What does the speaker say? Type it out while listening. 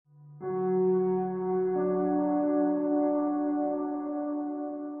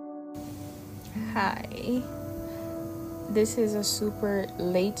Hi. This is a super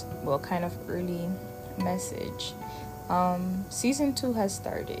late, well, kind of early message. Season 2 has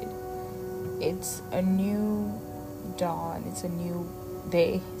started. It's a new dawn, it's a new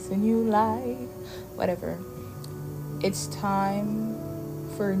day, it's a new life, whatever. It's time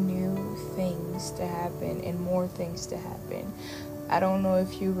for new things to happen and more things to happen. I don't know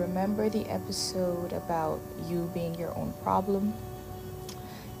if you remember the episode about you being your own problem,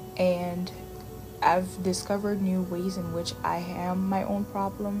 and I've discovered new ways in which I am my own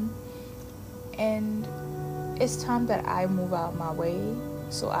problem, and it's time that I move out my way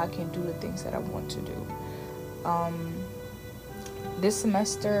so I can do the things that I want to do. Um, this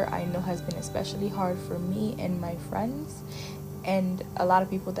semester I know has been especially hard for me and my friends, and a lot of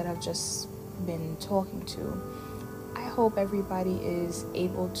people that I've just been talking to. I hope everybody is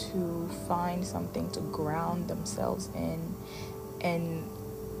able to find something to ground themselves in and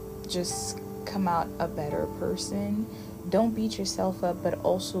just come out a better person. Don't beat yourself up, but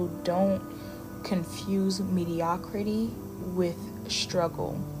also don't confuse mediocrity with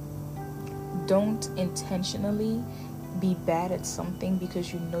struggle. Don't intentionally be bad at something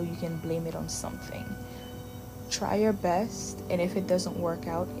because you know you can blame it on something. Try your best, and if it doesn't work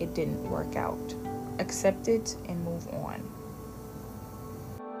out, it didn't work out. Accept it and move on.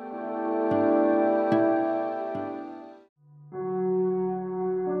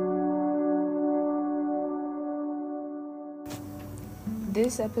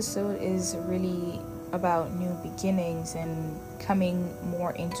 This episode is really about new beginnings and coming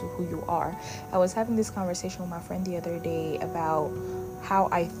more into who you are. I was having this conversation with my friend the other day about how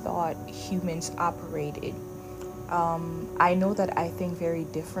I thought humans operated. I know that I think very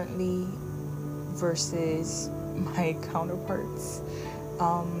differently versus my counterparts.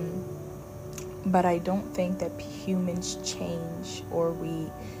 Um, but I don't think that humans change or we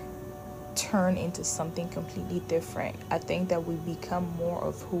turn into something completely different. I think that we become more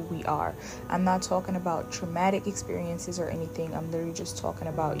of who we are. I'm not talking about traumatic experiences or anything. I'm literally just talking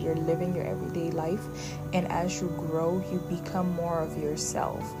about you're living your everyday life, and as you grow, you become more of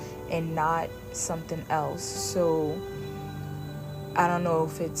yourself and not something else. So I don't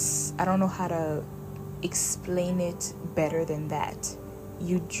know how to explain it better than that.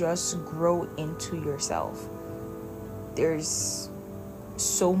 You just grow into yourself. There's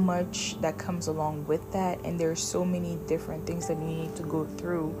so much that comes along with that, and there's so many different things that you need to go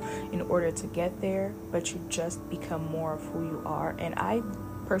through in order to get there, but you just become more of who you are, and I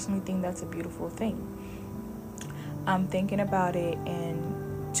personally think that's a beautiful thing. I'm thinking about it,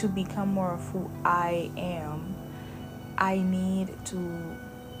 and to become more of who I am, I need to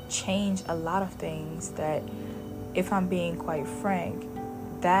change a lot of things that, if I'm being quite frank,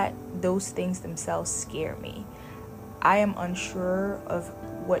 that those things themselves scare me. I am unsure of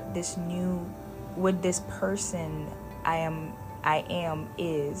what this person I am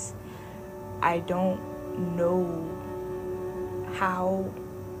is. I don't know how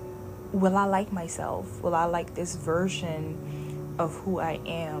will I like myself? Will I like this version of who I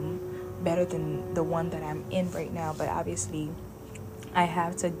am better than the one that I'm in right now? But obviously, I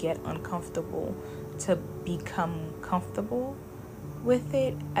have to get uncomfortable to become comfortable with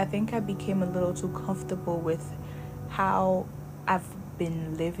it. I think I became a little too comfortable with how I've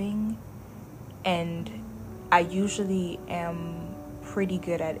been living, and I usually am pretty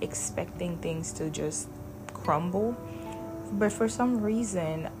good at expecting things to just crumble, but for some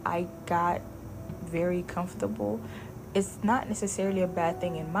reason I got very comfortable. It's not necessarily a bad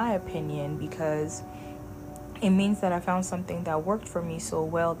thing in my opinion, because it means that I found something that worked for me so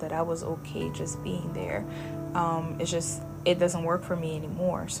well that I was okay just being there. It's just it doesn't work for me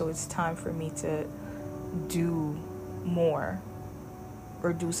anymore, so it's time for me to do more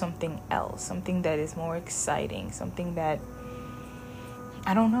or do something else, something that is more exciting, something that,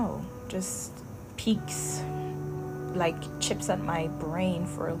 I don't know, just peaks, like chips at my brain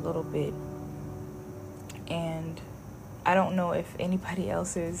for a little bit. And I don't know if anybody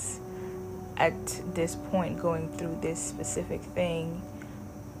else is at this point going through this specific thing.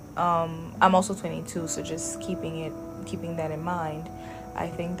 I'm also 22, so just keeping that in mind, I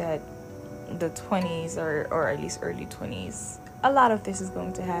think that the 20s, or at least early 20s, a lot of this is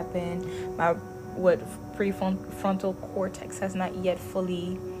going to happen. My prefrontal cortex has not yet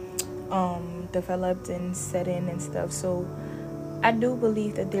fully developed and set in and stuff, so I do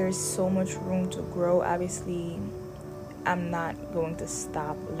believe that there is so much room to grow. Obviously, I'm not going to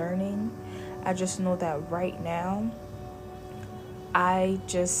stop learning. I just know that right now I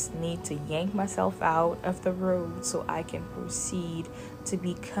just need to yank myself out of the road so I can proceed to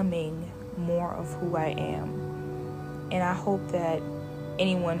becoming more of who I am. And I hope that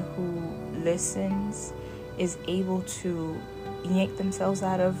anyone who listens is able to yank themselves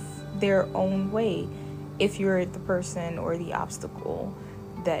out of their own way if you're the person or the obstacle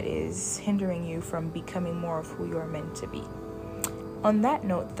that is hindering you from becoming more of who you're meant to be. On that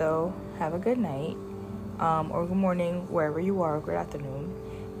note, though, have a good night, or good morning, wherever you are, or good afternoon.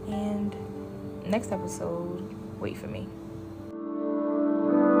 And next episode, wait for me.